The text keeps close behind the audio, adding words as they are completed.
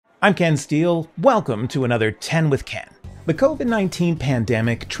I'm Ken Steele. Welcome to another 10 with Ken. The COVID-19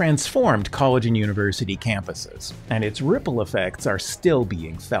 pandemic transformed college and university campuses, and its ripple effects are still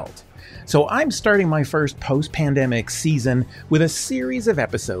being felt. So I'm starting my first post-pandemic season with a series of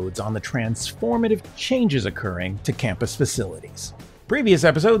episodes on the transformative changes occurring to campus facilities. Previous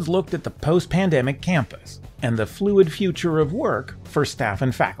episodes looked at the post-pandemic campus and the fluid future of work for staff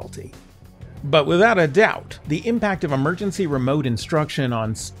and faculty. But without a doubt, the impact of emergency remote instruction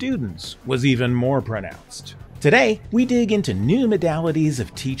on students was even more pronounced. Today, we dig into new modalities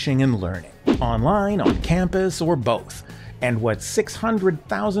of teaching and learning, online, on campus, or both, and what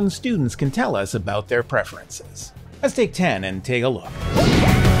 600,000 students can tell us about their preferences. Let's take 10 and take a look.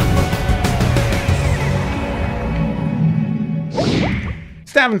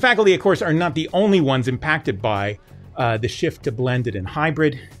 Staff and faculty, of course, are not the only ones impacted by the shift to blended and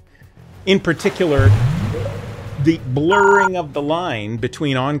hybrid. In particular, the blurring of the line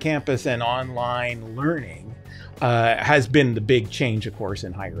between on-campus and online learning has been the big change, of course,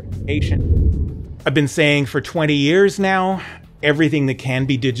 in higher education. I've been saying for 20 years now, everything that can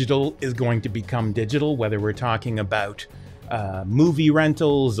be digital is going to become digital, whether we're talking about movie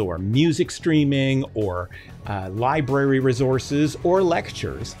rentals or music streaming or library resources or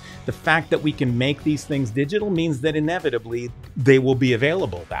lectures. The fact that we can make these things digital means that inevitably they will be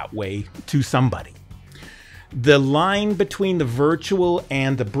available that way to somebody. The line between the virtual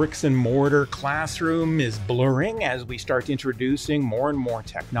and the bricks and mortar classroom is blurring as we start introducing more and more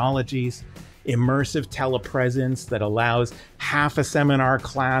technologies. Immersive telepresence that allows half a seminar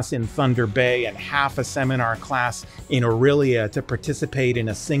class in Thunder Bay and half a seminar class in Aurelia to participate in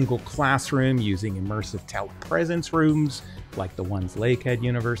a single classroom using immersive telepresence rooms like the ones Lakehead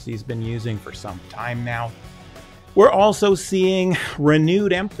University has been using for some time now. We're also seeing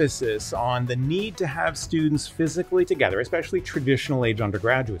renewed emphasis on the need to have students physically together, especially traditional age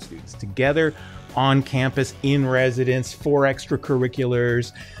undergraduate students, together on campus, in residence, for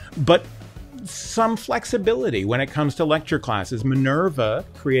extracurriculars, but some flexibility when it comes to lecture classes. Minerva,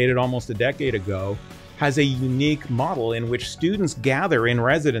 created almost a decade ago, has a unique model in which students gather in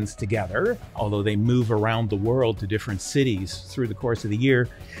residence together, although they move around the world to different cities through the course of the year.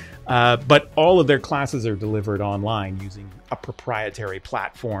 But all of their classes are delivered online using a proprietary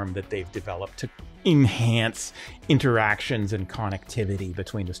platform that they've developed to enhance interactions and connectivity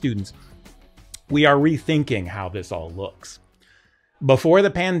between the students. We are rethinking how this all looks. Before the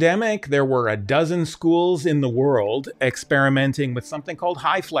pandemic, there were a dozen schools in the world experimenting with something called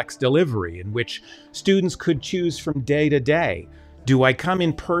high-flex delivery, in which students could choose from day to day. Do I come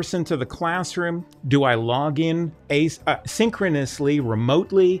in person to the classroom? Do I log in synchronously,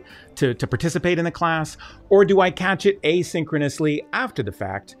 remotely to participate in the class? Or do I catch it asynchronously after the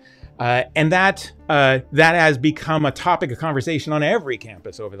fact? And that has become a topic of conversation on every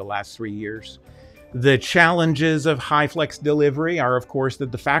campus over the last 3 years. The challenges of high-flex delivery are, of course,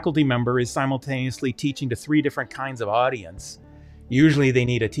 that the faculty member is simultaneously teaching to 3 different kinds of audience. Usually they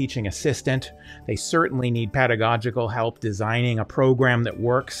need a teaching assistant. They certainly need pedagogical help designing a program that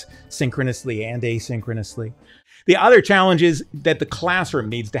works synchronously and asynchronously. The other challenge is that the classroom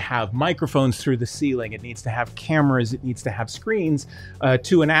needs to have microphones through the ceiling. It needs to have cameras. It needs to have screens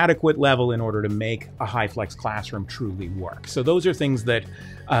to an adequate level in order to make a high-flex classroom truly work. So those are things that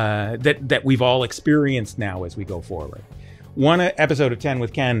we've all experienced now as we go forward. One episode of 10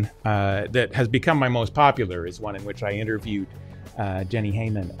 with Ken that has become my most popular is one in which I interviewed Jenny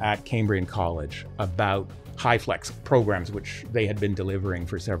Heyman at Cambrian College about high-flex programs, which they had been delivering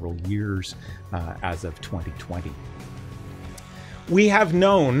for several years as of 2020. We have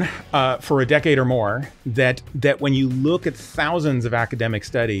known for a decade or more that when you look at thousands of academic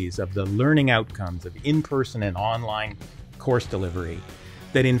studies of the learning outcomes of in-person and online course delivery,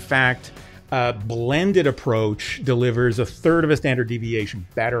 that in fact, blended approach delivers a third of a standard deviation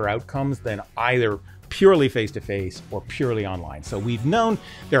better outcomes than either purely face-to-face or purely online. So we've known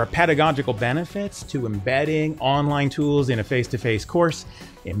there are pedagogical benefits to embedding online tools in a face-to-face course,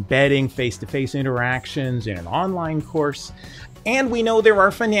 embedding face-to-face interactions in an online course, and we know there are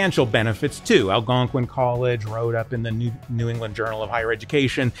financial benefits too. Algonquin College wrote up in the New England Journal of Higher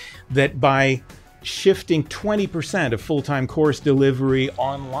Education that by shifting 20% of full-time course delivery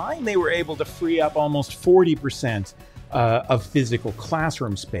online, they were able to free up almost 40% of physical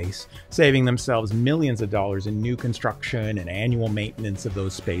classroom space, saving themselves millions of dollars in new construction and annual maintenance of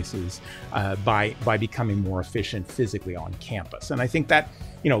those spaces by becoming more efficient physically on campus. And I think that,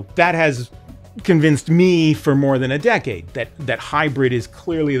 that has convinced me for more than a decade that hybrid is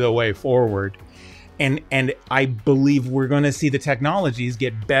clearly the way forward. And I believe we're going to see the technologies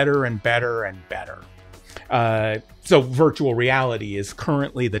get better and better and better. So virtual reality is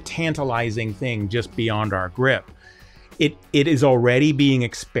currently the tantalizing thing just beyond our grip. It is already being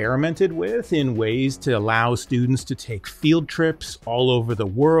experimented with in ways to allow students to take field trips all over the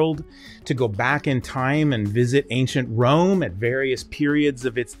world, to go back in time and visit ancient Rome at various periods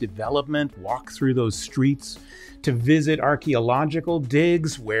of its development, walk through those streets, to visit archaeological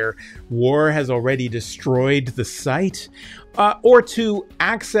digs where war has already destroyed the site, or to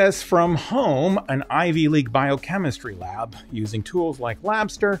access from home an Ivy League biochemistry lab using tools like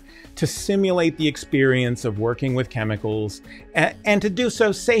Napster to simulate the experience of working with chemicals and to do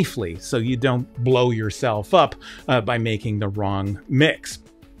so safely so you don't blow yourself up by making the wrong mix.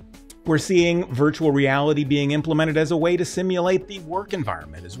 We're seeing virtual reality being implemented as a way to simulate the work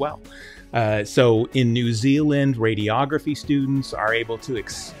environment as well. So in New Zealand, radiography students are able to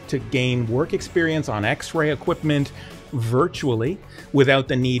gain work experience on X-ray equipment virtually without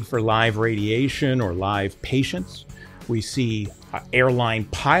the need for live radiation or live patients. We see airline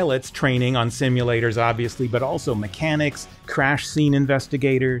pilots training on simulators, obviously, but also mechanics, crash scene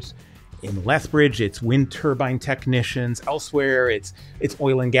investigators. In Lethbridge, it's wind turbine technicians. Elsewhere, it's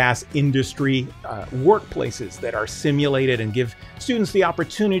oil and gas industry workplaces that are simulated and give students the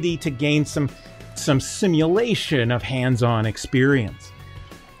opportunity to gain some simulation of hands-on experience.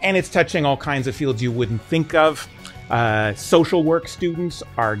 And it's touching all kinds of fields you wouldn't think of. Social work students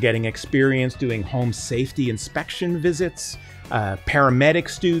are getting experience doing home safety inspection visits. Paramedic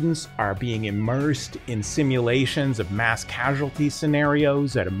students are being immersed in simulations of mass casualty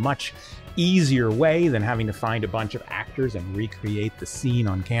scenarios at a much easier way than having to find a bunch of actors and recreate the scene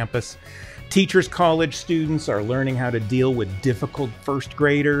on campus. Teachers college students are learning how to deal with difficult first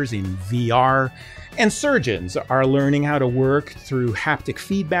graders in VR. And surgeons are learning how to work through haptic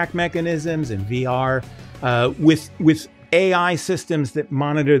feedback mechanisms in VR with AI systems that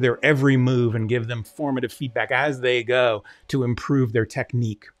monitor their every move and give them formative feedback as they go to improve their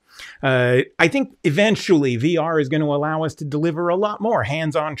technique. I think eventually VR is going to allow us to deliver a lot more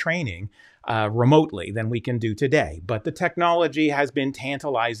hands-on training remotely than we can do today. But the technology has been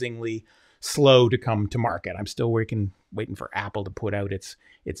tantalizingly slow to come to market. I'm still waiting for Apple to put out its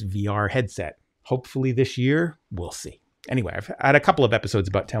VR headset. Hopefully this year, we'll see. Anyway, I've had a couple of episodes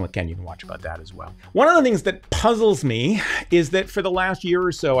about 10 with Ken. You can watch about that as well. One of the things that puzzles me is that for the last year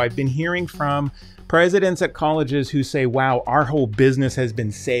or so, I've been hearing from presidents at colleges who say, wow, our whole business has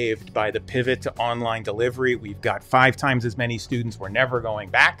been saved by the pivot to online delivery. We've got 5 times as many students. We're never going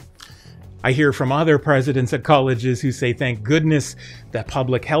back. I hear from other presidents at colleges who say, thank goodness that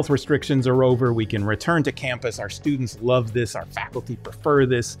public health restrictions are over. We can return to campus. Our students love this. Our faculty prefer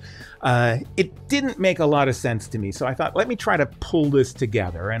this. It didn't make a lot of sense to me. So I thought, let me try to pull this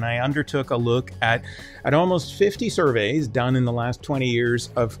together. And I undertook a look at almost 50 surveys done in the last 20 years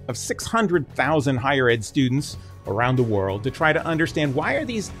of 600,000 higher ed students around the world to try to understand, why are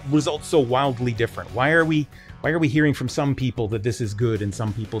these results so wildly different? Why are we hearing from some people that this is good and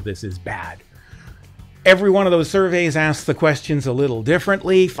some people this is bad? Every one of those surveys asks the questions a little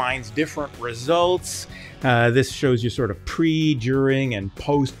differently, finds different results. This shows you sort of pre, during, and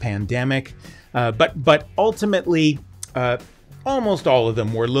post-pandemic. But ultimately, almost all of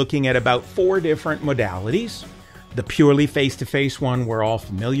them were looking at about 4 different modalities. The purely face-to-face one we're all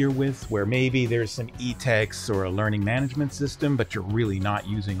familiar with, where maybe there's some e-text or a learning management system, but you're really not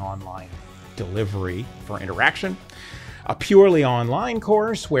using online delivery for interaction. A purely online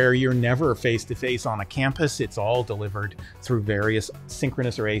course where you're never face-to-face on a campus. It's all delivered through various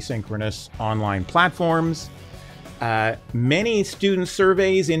synchronous or asynchronous online platforms. Many student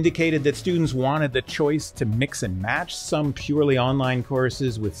surveys indicated that students wanted the choice to mix and match some purely online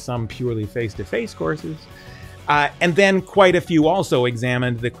courses with some purely face-to-face courses. And then quite a few also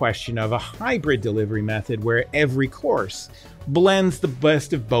examined the question of a hybrid delivery method where every course blends the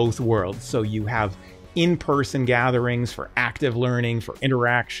best of both worlds. So you have in-person gatherings for active learning, for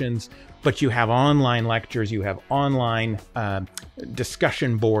interactions, but you have online lectures, you have online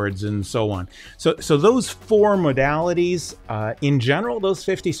discussion boards, and so on. So those 4 modalities, in general, those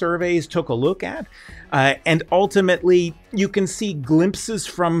 50 surveys took a look at. And ultimately, you can see glimpses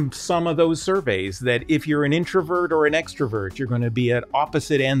from some of those surveys that if you're an introvert or an extrovert, you're going to be at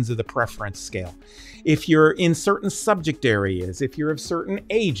opposite ends of the preference scale. If you're in certain subject areas, if you're of certain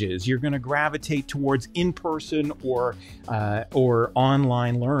ages, you're going to gravitate towards in-person or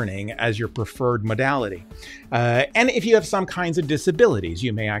online learning as your preferred modality. And if you have some kinds of disabilities,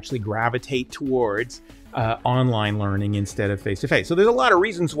 you may actually gravitate towards online learning instead of face-to-face. So there's a lot of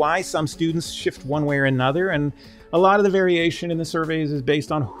reasons why some students shift one way or another, and a lot of the variation in the surveys is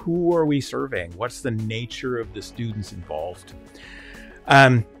based on who are we surveying? What's the nature of the students involved?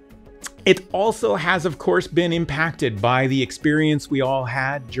 It also has, of course, been impacted by the experience we all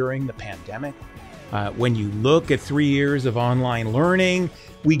had during the pandemic. When you look at 3 years of online learning,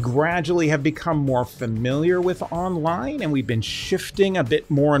 we gradually have become more familiar with online, and we've been shifting a bit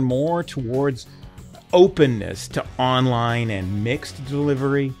more and more towards openness to online and mixed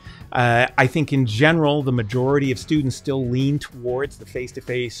delivery. I think in general, the majority of students still lean towards the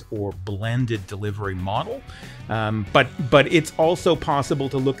face-to-face or blended delivery model. But it's also possible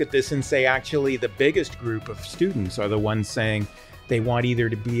to look at this and say, actually, the biggest group of students are the ones saying they want either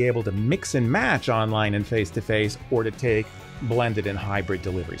to be able to mix and match online and face-to-face or to take blended and hybrid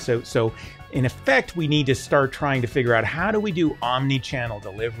delivery. So in effect, we need to start trying to figure out how do we do omni-channel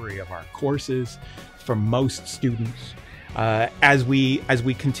delivery of our courses for most students, as we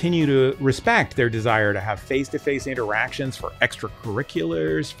continue to respect their desire to have face-to-face interactions for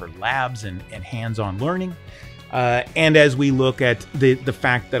extracurriculars, for labs and hands-on learning. And as we look at the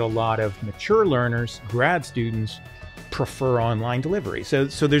fact that a lot of mature learners, grad students, prefer online delivery. So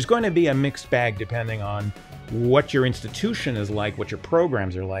there's going to be a mixed bag depending on what your institution is like, what your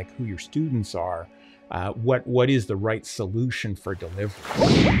programs are like, who your students are, what is the right solution for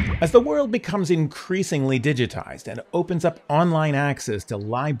delivery. As the world becomes increasingly digitized and opens up online access to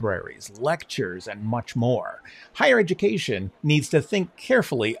libraries, lectures, and much more, higher education needs to think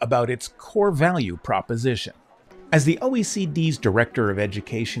carefully about its core value proposition. As the OECD's Director of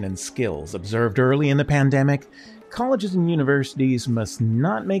Education and Skills observed early in the pandemic, colleges and universities must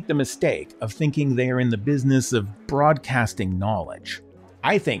not make the mistake of thinking they are in the business of broadcasting knowledge.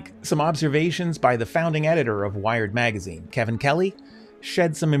 I think some observations by the founding editor of Wired magazine, Kevin Kelly,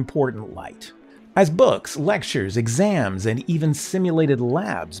 shed some important light. As books, lectures, exams, and even simulated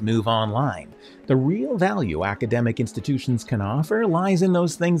labs move online, the real value academic institutions can offer lies in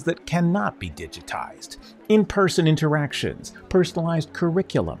those things that cannot be digitized: in-person interactions, personalized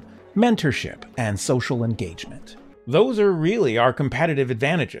curriculum, mentorship, and social engagement. Those are really our competitive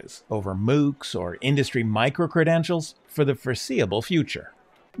advantages over MOOCs or industry microcredentials for the foreseeable future.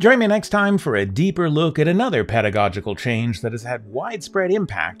 Join me next time for a deeper look at another pedagogical change that has had widespread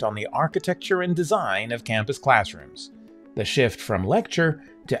impact on the architecture and design of campus classrooms: the shift from lecture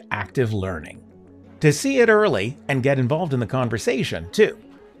to active learning. To see it early and get involved in the conversation, too,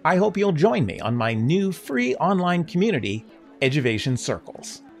 I hope you'll join me on my new free online community, Eduvation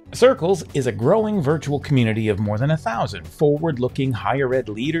Circles. Circles is a growing virtual community of more than 1,000 forward-looking higher ed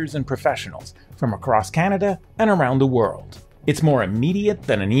leaders and professionals from across Canada and around the world. It's more immediate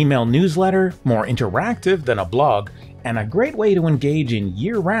than an email newsletter, more interactive than a blog, and a great way to engage in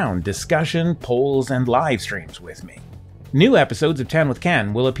year-round discussion, polls, and live streams with me. New episodes of 10 with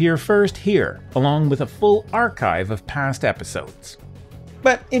Ken will appear first here, along with a full archive of past episodes.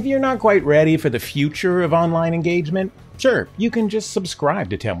 But if you're not quite ready for the future of online engagement, sure, you can just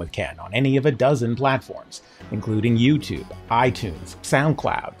subscribe to 10 with Ken on any of a dozen platforms, including YouTube, iTunes,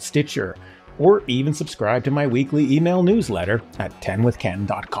 SoundCloud, Stitcher, or even subscribe to my weekly email newsletter at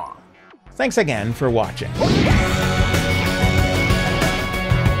 10withken.com. Thanks again for watching.